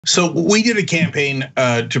So we did a campaign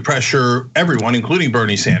to pressure everyone, including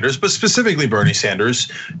Bernie Sanders, but specifically Bernie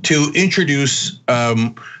Sanders, to introduce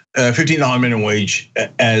 $15 minimum wage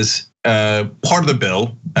as part of the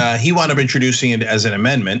bill. He wound up introducing it as an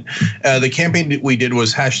amendment. The campaign that we did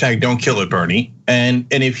was #Don'tKillItBernie, and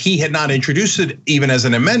if he had not introduced it even as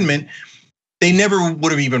an amendment, they never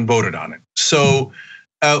would have even voted on it. So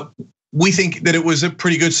we think that it was a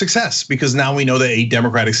pretty good success because now we know the 8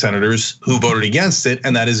 Democratic senators who voted against it,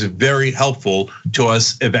 and that is very helpful to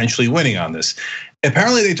us eventually winning on this.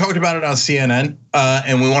 Apparently they talked about it on CNN,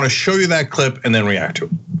 and we want to show you that clip and then react to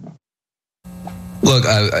it. Look,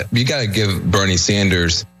 you got to give Bernie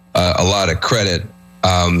Sanders a lot of credit.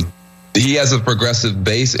 He has a progressive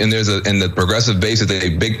base, and the progressive base is a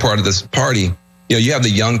big part of this party. You know, you have the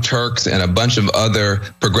Young Turks and a bunch of other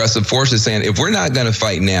progressive forces saying, if we're not going to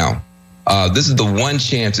fight now, this is the one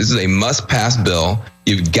chance. This is a must-pass bill.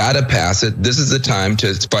 You've got to pass it. This is the time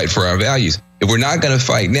to fight for our values. If we're not going to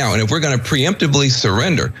fight now, and if we're going to preemptively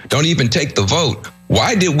surrender, don't even take the vote.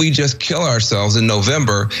 Why did we just kill ourselves in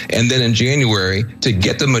November and then in January to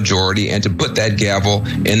get the majority and to put that gavel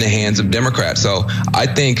in the hands of Democrats? So I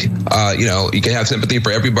think, you can have sympathy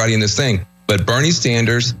for everybody in this thing, but Bernie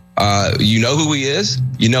Sanders, you know who he is,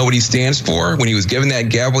 you know what he stands for. When he was given that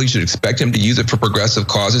gavel, you should expect him to use it for progressive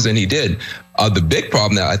causes, and he did. The big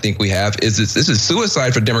problem that I think we have is this is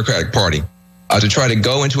suicide for the Democratic Party to try to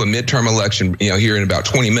go into a midterm election, here in about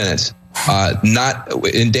 20 minutes, not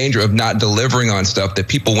in danger of not delivering on stuff that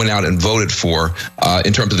people went out and voted for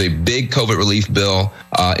in terms of a big COVID relief bill,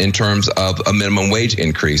 in terms of a minimum wage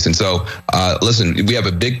increase. And so, listen, we have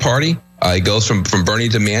a big party. It goes from Bernie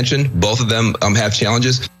to Manchin. Both of them have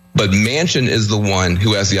challenges, but Manchin is the one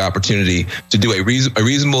who has the opportunity to do a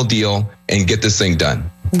reasonable deal and get this thing done.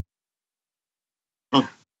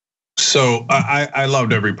 So I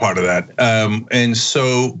loved every part of that. And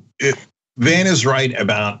so Van is right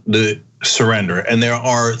about the surrender, and there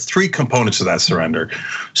are 3 components of that surrender.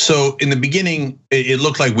 So in the beginning, it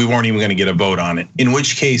looked like we weren't even going to get a vote on it, in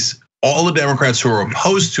which case all the Democrats who were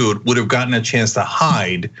opposed to it would have gotten a chance to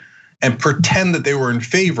hide and pretend that they were in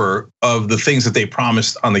favor of the things that they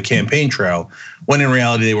promised on the campaign trail, when in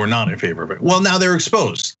reality they were not in favor of it. Well, now they're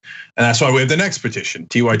exposed. And that's why we have the next petition,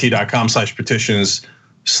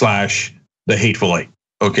 tyt.com/petitions/the-hateful-8.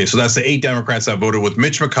 Okay, so that's the 8 Democrats that voted with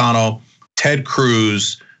Mitch McConnell, Ted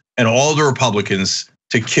Cruz, and all the Republicans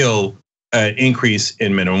to kill an increase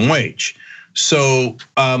in minimum wage. So,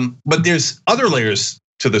 but there's other layers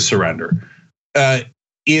to the surrender.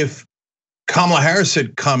 If Kamala Harris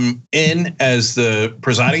had come in as the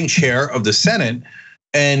presiding chair of the Senate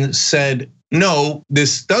and said, no,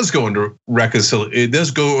 this does go into it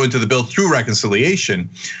does go into the bill through reconciliation,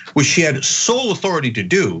 which she had sole authority to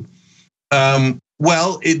do. Then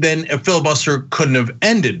a filibuster couldn't have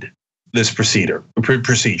ended this procedure,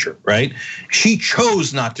 right? She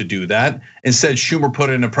chose not to do that. Instead, Schumer put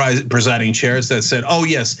in a presiding chair that said, oh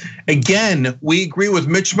yes, again, we agree with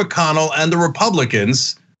Mitch McConnell and the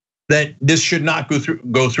Republicans that this should not go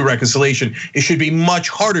through reconciliation. It should be much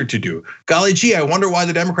harder to do. Golly gee, I wonder why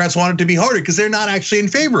the Democrats want it to be harder, because they're not actually in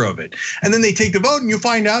favor of it. And then they take the vote and you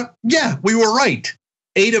find out, yeah, we were right.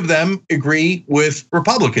 8 of them agree with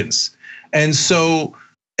Republicans. And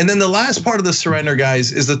then the last part of the surrender,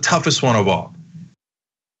 guys, is the toughest one of all.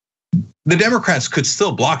 The Democrats could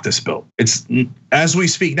still block this bill. It's, as we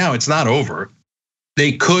speak now, it's not over.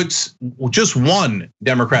 They could, just 1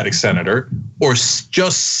 Democratic senator or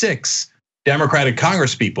just 6 Democratic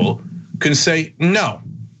congresspeople can say no.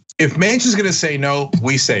 If Manchin's gonna say no,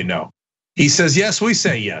 we say no. He says yes, we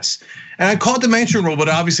say yes. And I call it the Manchin rule, but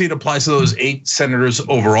obviously it applies to those 8 senators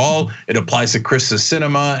overall. It applies to Krista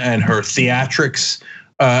Sinema and her theatrics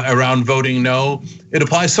around voting no. It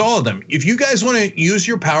applies to all of them. If you guys want to use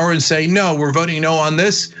your power and say, no, we're voting no on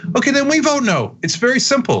this, okay, then we vote no. It's very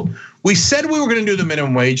simple. We said we were going to do the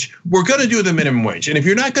minimum wage. We're going to do the minimum wage. And if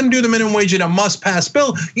you're not going to do the minimum wage in a must-pass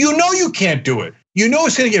bill, you know you can't do it. You know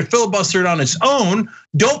it's going to get filibustered on its own.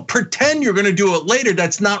 Don't pretend you're going to do it later.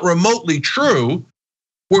 That's not remotely true.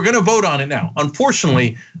 We're going to vote on it now.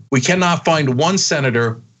 Unfortunately, we cannot find 1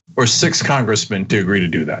 senator or 6 congressmen to agree to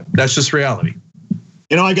do that. That's just reality.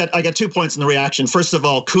 You know, I got 2 points in the reaction. First of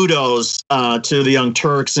all, kudos to the Young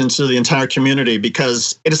Turks and to the entire community,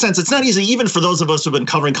 because in a sense, it's not easy, even for those of us who've been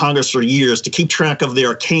covering Congress for years, to keep track of the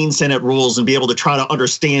arcane Senate rules and be able to try to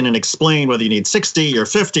understand and explain whether you need 60 or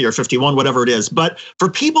 50 or 51, whatever it is. But for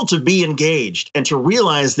people to be engaged and to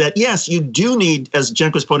realize that, yes, you do need, as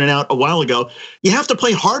Cenk was pointing out a while ago, you have to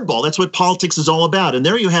play hardball. That's what politics is all about. And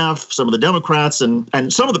there you have some of the Democrats and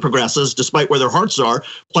some of the progressives, despite where their hearts are,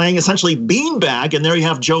 playing essentially beanbag. And there you we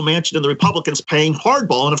have Joe Manchin and the Republicans paying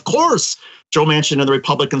hardball. And of course, Joe Manchin and the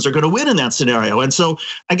Republicans are going to win in that scenario. And so,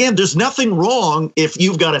 again, there's nothing wrong if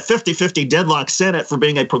you've got a 50-50 deadlock Senate for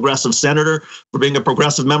being a progressive senator, for being a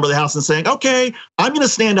progressive member of the House and saying, okay, I'm going to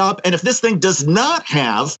stand up. And if this thing does not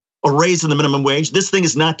have a raise in the minimum wage, this thing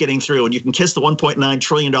is not getting through, and you can kiss the $1.9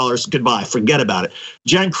 trillion goodbye. Forget about it.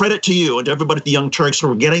 Jen, credit to you and to everybody at the Young Turks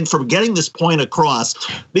for getting this point across.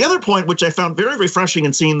 The other point, which I found very refreshing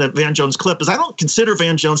in seeing the Van Jones clip, is I don't consider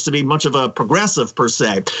Van Jones to be much of a progressive per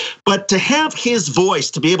se, but to have his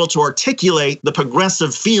voice, to be able to articulate the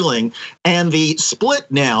progressive feeling and the split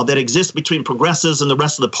now that exists between progressives and the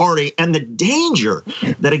rest of the party, and the danger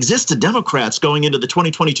that exists to Democrats going into the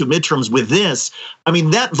 2022 midterms with this. I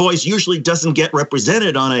mean, that voice usually doesn't get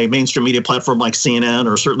represented on a mainstream media platform like CNN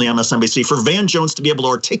or certainly MSNBC. For Van Jones to be able to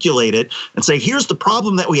articulate it and say, here's the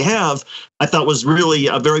problem that we have, I thought was really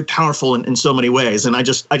very powerful in so many ways. And I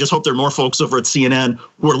just hope there are more folks over at CNN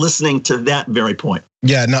who are listening to that very point.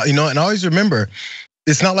 Yeah, no, and always remember,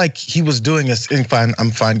 it's not like he was doing this.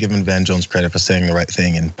 I'm fine giving Van Jones credit for saying the right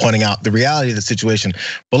thing and pointing out the reality of the situation.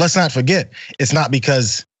 But let's not forget, it's not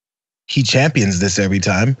because he champions this every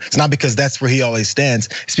time. It's not because that's where he always stands.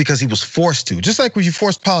 It's because he was forced to. Just like when you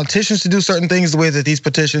force politicians to do certain things, the way that these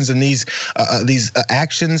petitions and these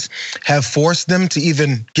actions have forced them to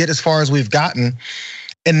even get as far as we've gotten.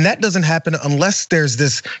 And that doesn't happen unless there's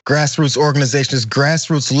this grassroots organization, this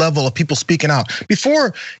grassroots level of people speaking out.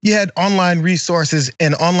 Before you had online resources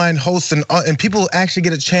and online hosts and people actually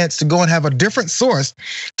get a chance to go and have a different source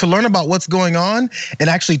to learn about what's going on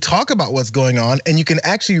and actually talk about what's going on. And you can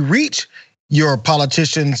actually reach your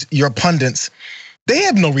politicians, your pundits. They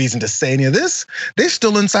have no reason to say any of this. They're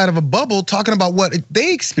still inside of a bubble talking about what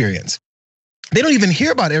they experience. They don't even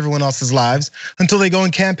hear about everyone else's lives until they go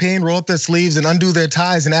and campaign, roll up their sleeves and undo their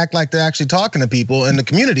ties and act like they're actually talking to people in the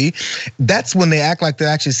community. That's when they act like they're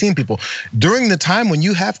actually seeing people. During the time when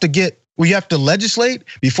you have to legislate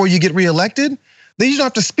before you get reelected, then you don't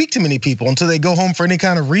have to speak to many people until they go home for any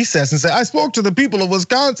kind of recess and say, I spoke to the people of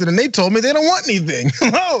Wisconsin and they told me they don't want anything.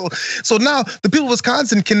 So now the people of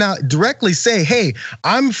Wisconsin can now directly say, hey,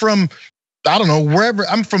 I'm from, I don't know, wherever,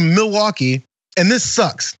 I'm from Milwaukee and this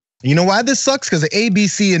sucks. You know why this sucks? Because of A, B,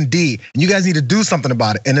 C, and D. And you guys need to do something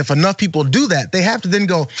about it. And if enough people do that, they have to then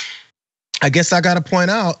go, I guess I got to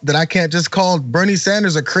point out that I can't just call Bernie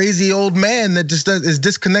Sanders a crazy old man that just is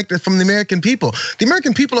disconnected from the American people. The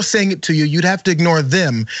American people are saying it to you. You'd have to ignore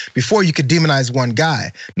them before you could demonize one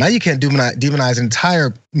guy. Now you can't demonize an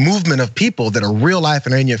entire movement of people that are real life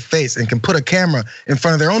and are in your face and can put a camera in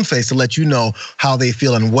front of their own face to let you know how they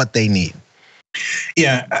feel and what they need.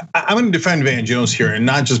 Yeah, I'm going to defend Van Jones here, and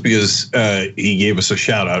not just because he gave us a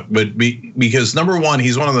shout out, but because number one,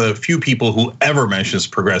 he's one of the few people who ever mentions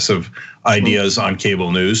progressive ideas on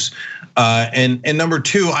cable news. And number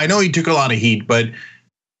two, I know he took a lot of heat, but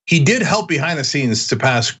he did help behind the scenes to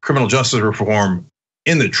pass criminal justice reform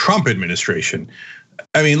in the Trump administration.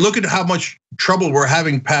 I mean, look at how much trouble we're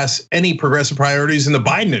having past any progressive priorities in the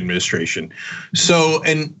Biden administration. So,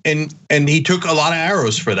 and he took a lot of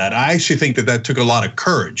arrows for that. I actually think that took a lot of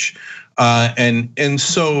courage. And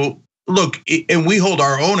so, look, and we hold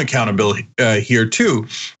our own accountability here too.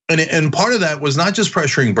 And part of that was not just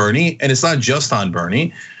pressuring Bernie, and it's not just on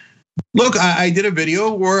Bernie. Look, I did a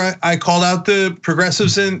video where I called out the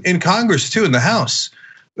progressives in Congress too, in the House,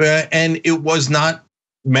 and it was not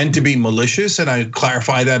meant to be malicious, and I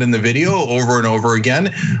clarify that in the video over and over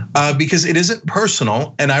again, because it isn't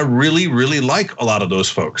personal, and I really, really like a lot of those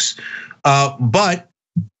folks. But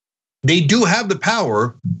they do have the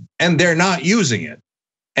power, and they're not using it.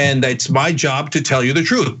 And it's my job to tell you the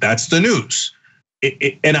truth. That's the news.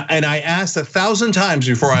 And I asked 1,000 times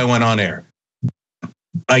before I went on air.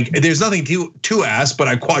 Like, there's nothing to ask, but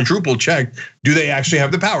I quadruple checked. Do they actually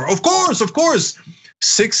have the power? Of course.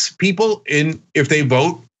 6 people if they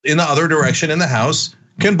vote in the other direction in the House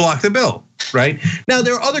can block the bill, right? Now,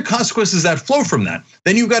 there are other consequences that flow from that.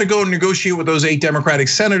 Then you've got to go and negotiate with those 8 Democratic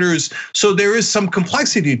senators. So there is some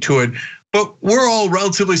complexity to it, but we're all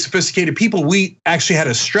relatively sophisticated people. We actually had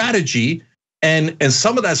a strategy, and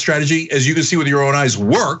some of that strategy, as you can see with your own eyes,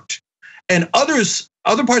 worked. And other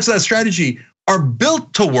parts of that strategy are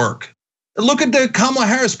built to work. Look at the Kamala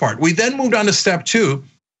Harris part. We then moved on to step 2.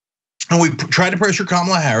 And we tried to pressure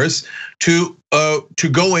Kamala Harris to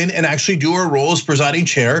go in and actually do her role as presiding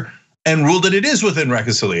chair and rule that it is within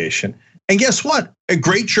reconciliation. And guess what? A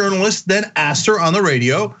great journalist then asked her on the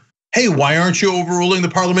radio, hey, why aren't you overruling the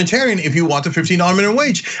parliamentarian if you want the $15 minimum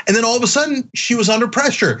wage? And then all of a sudden, she was under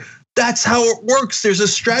pressure. That's how it works. There's a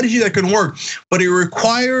strategy that can work, but it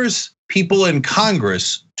requires people in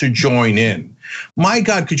Congress to join in. My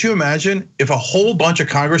God, could you imagine if a whole bunch of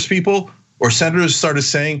Congress people or senators started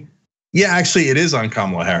saying, yeah, actually it is on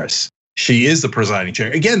Kamala Harris. She is the presiding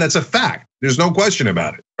chair. Again, that's a fact. There's no question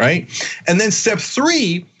about it, right? And then step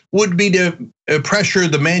 3 would be to pressure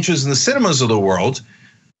the Mansions and the Cinemas of the world.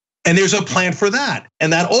 And there's a plan for that.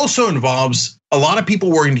 And that also involves a lot of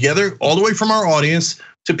people working together, all the way from our audience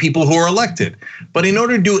to people who are elected. But in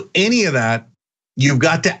order to do any of that, you've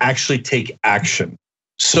got to actually take action.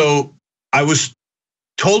 So I was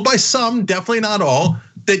told by some, definitely not all,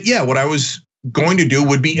 that yeah, what I was going to do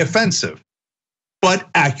would be offensive, but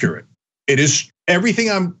accurate. It is,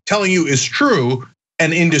 everything I'm telling you is true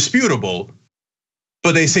and indisputable.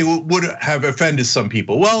 But they say, well, would have offended some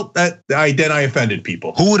people. Well, then I offended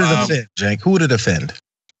people. Who would it offend, Cenk? Who would it offend?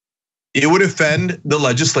 It would offend the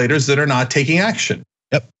legislators that are not taking action.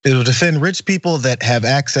 Yep, it would offend rich people that have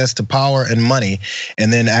access to power and money,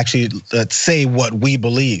 and then actually say what we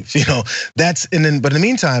believe. You know, but in the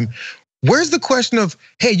meantime, where's the question of,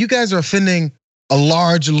 hey, you guys are offending a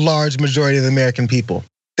large majority of the American people?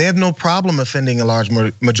 They have no problem offending a large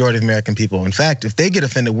majority of American people. In fact, if they get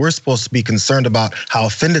offended, we're supposed to be concerned about how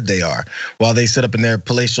offended they are while they sit up in their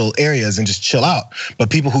palatial areas and just chill out. But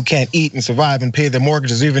people who can't eat and survive and pay their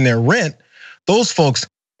mortgages, even their rent, those folks,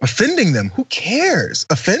 offending them, who cares?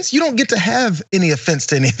 Offense? You don't get to have any offense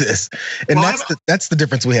to any of this. And well, that's the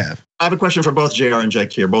difference we have. I have a question for both Jayar and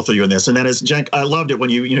Cenk here, both of you in this, and that is, Cenk, I loved it when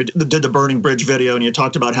you did the burning bridge video and you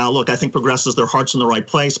talked about how, look, I think progressives, their heart's in the right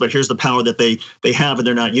place, but here's the power that they have and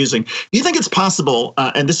they're not using. Do you think it's possible,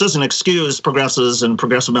 and this doesn't excuse progressives and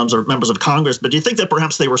progressive members of Congress, but do you think that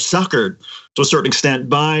perhaps they were suckered to a certain extent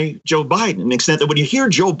by Joe Biden, in the extent that when you hear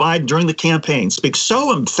Joe Biden during the campaign speak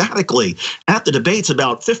so emphatically at the debates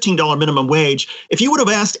about $15 minimum wage, if you would have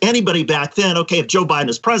asked anybody back then, okay, if Joe Biden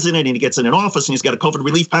is president and he gets in office and he's got a COVID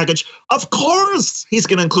relief package, of course he's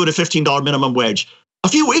going to include a $15 minimum wage. A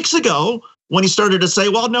few weeks ago, when he started to say,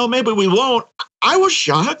 well, no, maybe we won't, I was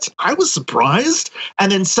shocked. I was surprised.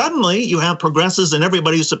 And then suddenly you have progressives and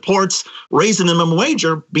everybody who supports raising the minimum wage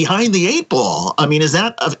are behind the 8 ball. I mean, is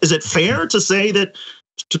it fair to say that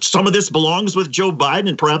some of this belongs with Joe Biden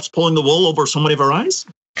and perhaps pulling the wool over so many of our eyes?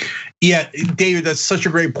 Yeah, David, that's such a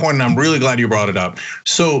great point, and I'm really glad you brought it up.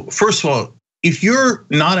 So first of all, if you're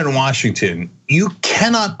not in Washington, you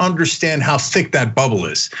cannot understand how thick that bubble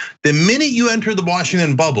is. The minute you enter the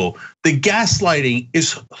Washington bubble, the gaslighting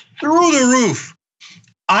is through the roof.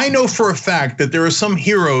 I know for a fact that there are some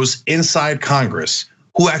heroes inside Congress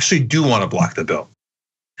who actually do want to block the bill,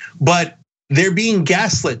 but they're being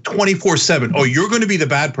gaslit 24/7. Oh, you're going to be the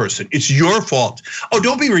bad person. It's your fault. Oh,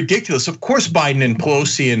 don't be ridiculous. Of course, Biden and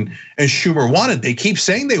Pelosi and Schumer want it. They keep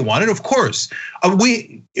saying they want it. Of course,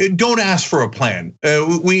 we don't ask for a plan.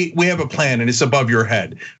 We have a plan, and it's above your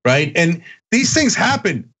head, right? And these things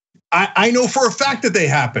happen. I know for a fact that they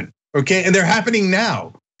happen. Okay, and they're happening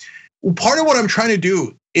now. Part of what I'm trying to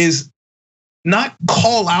do is not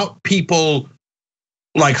call out people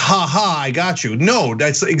like, ha ha, I got you. No,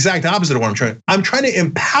 that's the exact opposite of what I'm trying to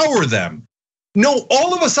empower them. No,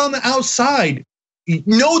 all of us on the outside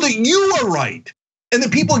know that you are right and the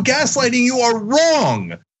people gaslighting you are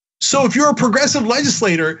wrong. So if you're a progressive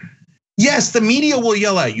legislator, yes, the media will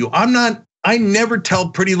yell at you. I never tell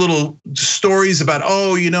pretty little stories about,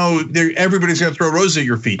 oh, everybody's gonna throw roses at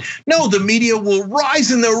your feet. No, the media will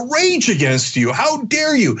rise in their rage against you. How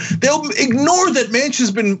dare you? They'll ignore that Manchin's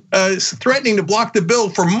been threatening to block the bill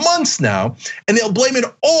for months now, and they'll blame it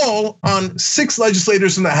all on 6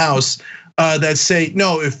 legislators in the House that say,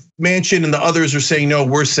 no, if Manchin and the others are saying no,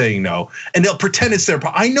 we're saying no. And they'll pretend it's their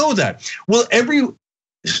problem. I know that. Will everybody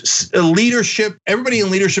in leadership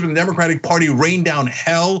in the Democratic Party rain down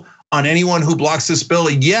hell on anyone who blocks this bill?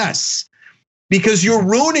 Yes, because you're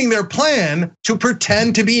ruining their plan to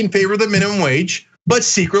pretend to be in favor of the minimum wage, but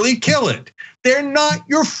secretly kill it. They're not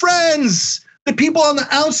your friends. The people on the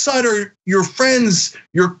outside are your friends,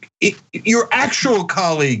 your actual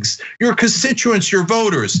colleagues, your constituents, your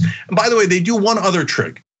voters. And by the way, they do one other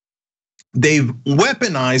trick. They've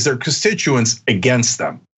weaponized their constituents against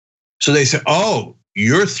them. So they say, oh,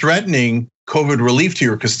 you're threatening COVID relief to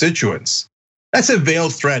your constituents. That's a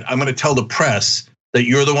veiled threat. I'm going to tell the press that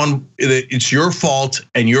you're the one, that it's your fault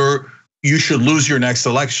and you should lose your next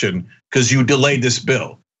election because you delayed this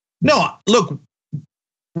bill. No, look,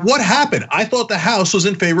 what happened? I thought the House was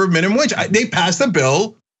in favor of minimum wage. They passed a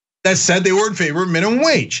bill that said they were in favor of minimum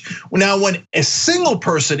wage. Now, when a single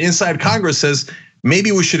person inside Congress says,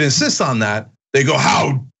 maybe we should insist on that, they go,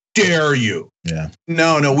 how dare you? Yeah.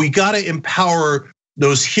 No, we got to empower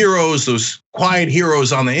those heroes, those quiet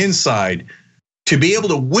heroes on the inside, to be able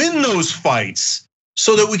to win those fights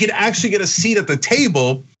so that we could actually get a seat at the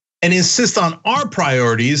table and insist on our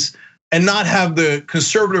priorities and not have the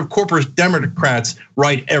conservative corporate Democrats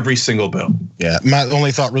write every single bill. Yeah, my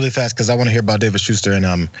only thought really fast, because I want to hear about David Shuster and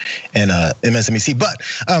MSNBC, but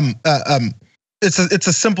it's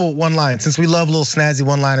a simple one line. Since we love little snazzy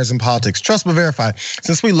one-liners in politics, trust but verify.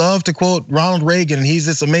 Since we love to quote Ronald Reagan, and he's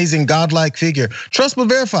this amazing godlike figure, trust but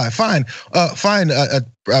verify. Fine,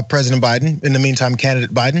 President Biden. In the meantime,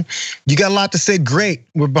 candidate Biden, you got a lot to say. Great,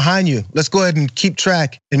 we're behind you. Let's go ahead and keep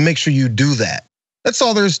track and make sure you do that. That's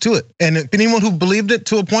all there is to it. And if anyone who believed it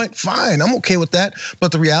to a point, fine, I'm okay with that.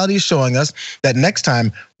 But the reality is showing us that next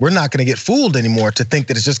time we're not gonna get fooled anymore to think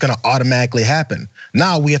that it's just gonna automatically happen.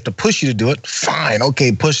 Now we have to push you to do it. Fine,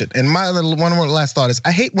 okay, push it. And my one more last thought is,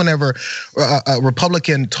 I hate whenever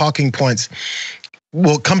Republican talking points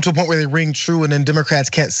will come to a point where they ring true and then Democrats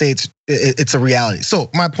can't say it's a reality. So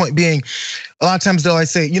my point being, a lot of times they'll always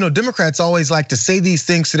say, Democrats always like to say these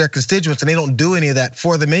things to their constituents and they don't do any of that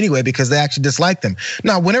for them anyway because they actually dislike them.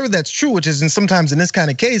 Now, whenever that's true, which is sometimes in this kind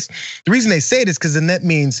of case, the reason they say it is because then that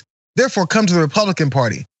means, therefore come to the Republican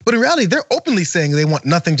Party. But in reality, they're openly saying they want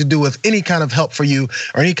nothing to do with any kind of help for you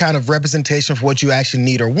or any kind of representation for what you actually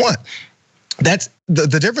need or want. That's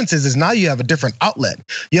the difference is now you have a different outlet.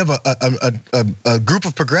 You have a group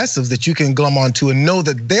of progressives that you can glom onto and know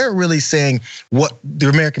that they're really saying what the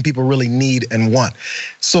American people really need and want.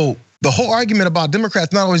 So the whole argument about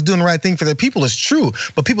Democrats not always doing the right thing for their people is true,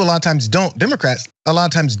 but people a lot of times don't. Democrats a lot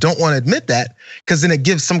of times don't want to admit that because then it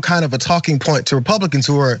gives some kind of a talking point to Republicans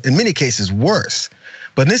who are in many cases worse.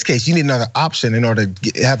 But in this case, you need another option in order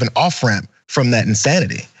to have an off-ramp from that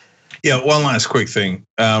insanity. Yeah, one last quick thing.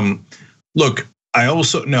 Look, I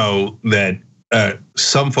also know that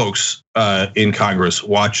some folks in Congress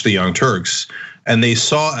watched the Young Turks and they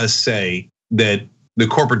saw us say that the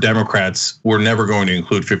corporate Democrats were never going to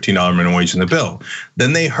include $15 minimum wage in the bill.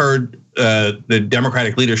 Then they heard the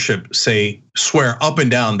Democratic leadership swear up and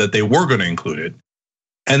down that they were going to include it.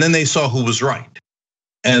 And then they saw who was right.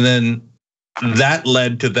 And then that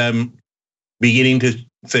led to them beginning to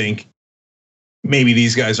think maybe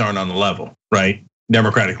these guys aren't on the level, right?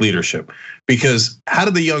 Democratic leadership, because how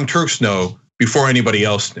did the Young Turks know before anybody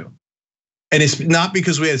else knew? And it's not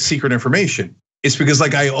because we had secret information. It's because,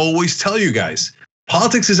 like I always tell you guys,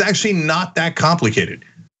 politics is actually not that complicated.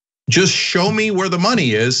 Just show me where the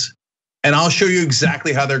money is and I'll show you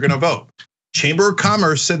exactly how they're gonna vote. Chamber of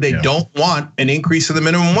Commerce said they don't want an increase in the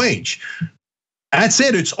minimum wage. That's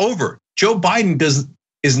it, it's over. Joe Biden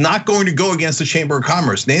is not going to go against the Chamber of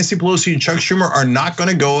Commerce. Nancy Pelosi and Chuck Schumer are not going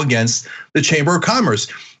to go against the Chamber of Commerce.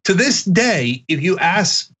 To this day, if you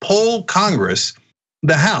poll Congress,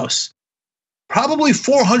 the House, probably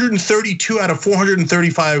 432 out of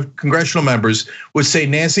 435 congressional members would say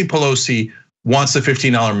Nancy Pelosi wants the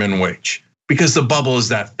 $15 minimum wage because the bubble is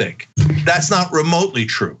that thick. That's not remotely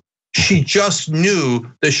true. She just knew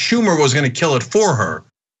that Schumer was going to kill it for her.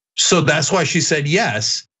 So that's why she said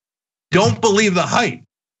yes. Don't believe the hype.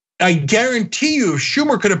 I guarantee you, if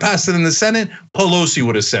Schumer could have passed it in the Senate, Pelosi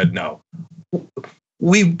would have said no.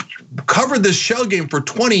 We've covered this shell game for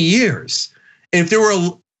 20 years. If there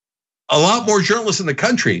were a lot more journalists in the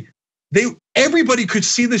country, everybody could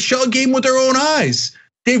see the shell game with their own eyes.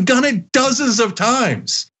 They've done it dozens of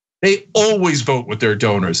times. They always vote with their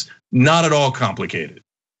donors. Not at all complicated.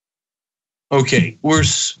 Okay,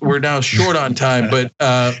 we're now short on time, but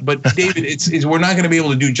David, we're not going to be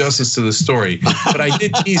able to do justice to the story. But I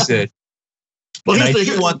did tease it. Well, and I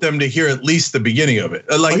do want them to hear at least the beginning of it.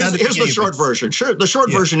 Here's the short version. Sure, the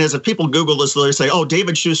short version is if people Google this, they say, "Oh,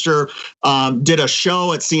 David Shuster did a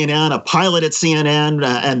show at CNN, a pilot at CNN,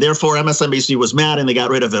 and therefore MSNBC was mad and they got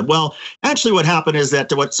rid of him." Well, actually, what happened is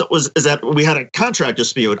that we had a contract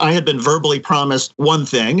dispute. I had been verbally promised one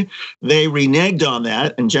thing. They reneged on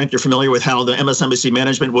that, and Cenk, you're familiar with how the MSNBC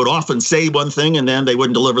management would often say one thing and then they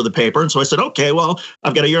wouldn't deliver the paper. And so I said, "Okay, well,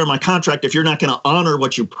 I've got a year on my contract. If you're not going to honor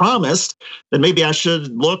what you promised, then maybe I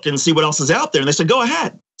should look and see what else is out there." And they said, "Go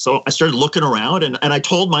ahead." So I started looking around and I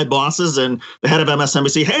told my bosses and the head of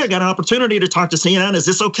MSNBC, "Hey, I got an opportunity to talk to CNN. Is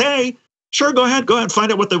this okay?" "Sure, go ahead, find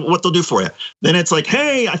out what they'll do for you." Then it's like,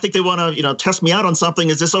 "Hey, I think they want to, test me out on something.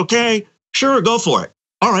 Is this okay?" "Sure, go for it."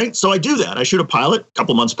 All right, so I do that. I shoot a pilot. A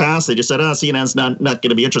couple months pass. They just said, CNN's not going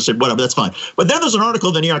to be interested. Whatever, that's fine. But then there's an article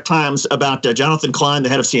in the New York Times about Jonathan Klein, the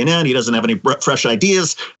head of CNN. He doesn't have any fresh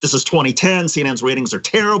ideas. This is 2010. CNN's ratings are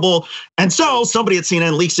terrible. And so somebody at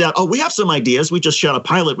CNN leaks out, "Oh, we have some ideas. We just shot a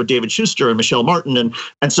pilot with David Shuster and Michelle Martin."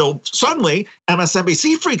 And so suddenly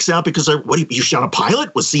MSNBC freaks out because you shot a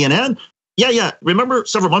pilot with CNN? Yeah. Remember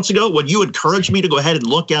several months ago when you encouraged me to go ahead and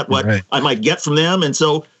look at what I might get from them? And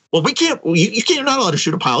so, well, we can't. You're not allowed to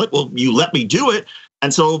shoot a pilot. Well, you let me do it.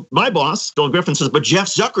 And so my boss, Phil Griffin, says, but Jeff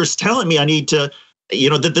Zucker's telling me I need to,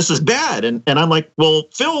 that this is bad. And I'm like, well,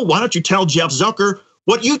 Phil, why don't you tell Jeff Zucker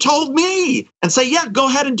what you told me and say, yeah, go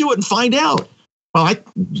ahead and do it and find out. Well,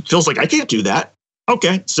 Phil's like, I can't do that.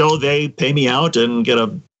 Okay, so they pay me out and get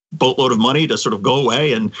a boatload of money to sort of go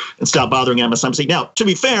away and stop bothering MSNBC. Now, to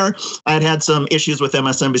be fair, I had some issues with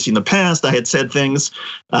MSNBC in the past. I had said things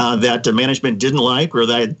that management didn't like, or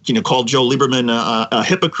that I had called Joe Lieberman a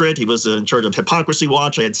hypocrite. He was in charge of Hypocrisy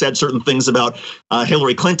Watch. I had said certain things about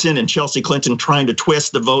Hillary Clinton and Chelsea Clinton trying to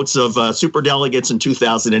twist the votes of superdelegates in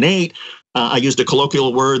 2008. I used a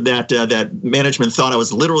colloquial word that management thought I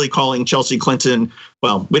was literally calling Chelsea Clinton.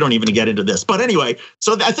 Well, we don't even get into this, but anyway.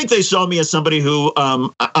 So I think they saw me as somebody who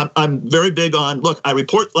I'm very big on. Look, I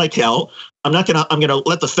report like hell. I'm not gonna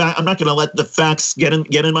let the facts get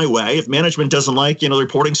in my way. If management doesn't like the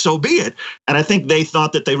reporting, so be it. And I think they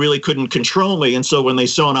thought that they really couldn't control me. And so when they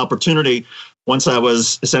saw an opportunity, once I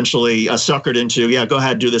was essentially suckered into, yeah, go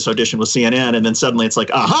ahead, do this audition with CNN, and then suddenly it's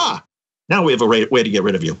like, aha. Now we have a way to get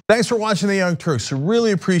rid of you. Thanks for watching The Young Turks.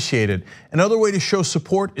 Really appreciate it. Another way to show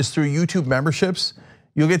support is through YouTube memberships.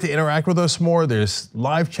 You'll get to interact with us more. There's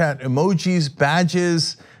live chat emojis,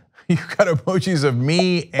 badges. You've got emojis of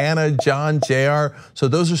me, Anna, John, Jayar. So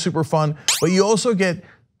those are super fun. But you also get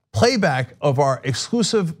playback of our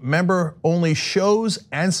exclusive member-only shows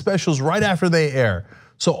and specials right after they air.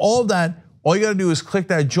 So all of that, all you gotta do is click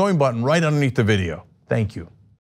that join button right underneath the video. Thank you.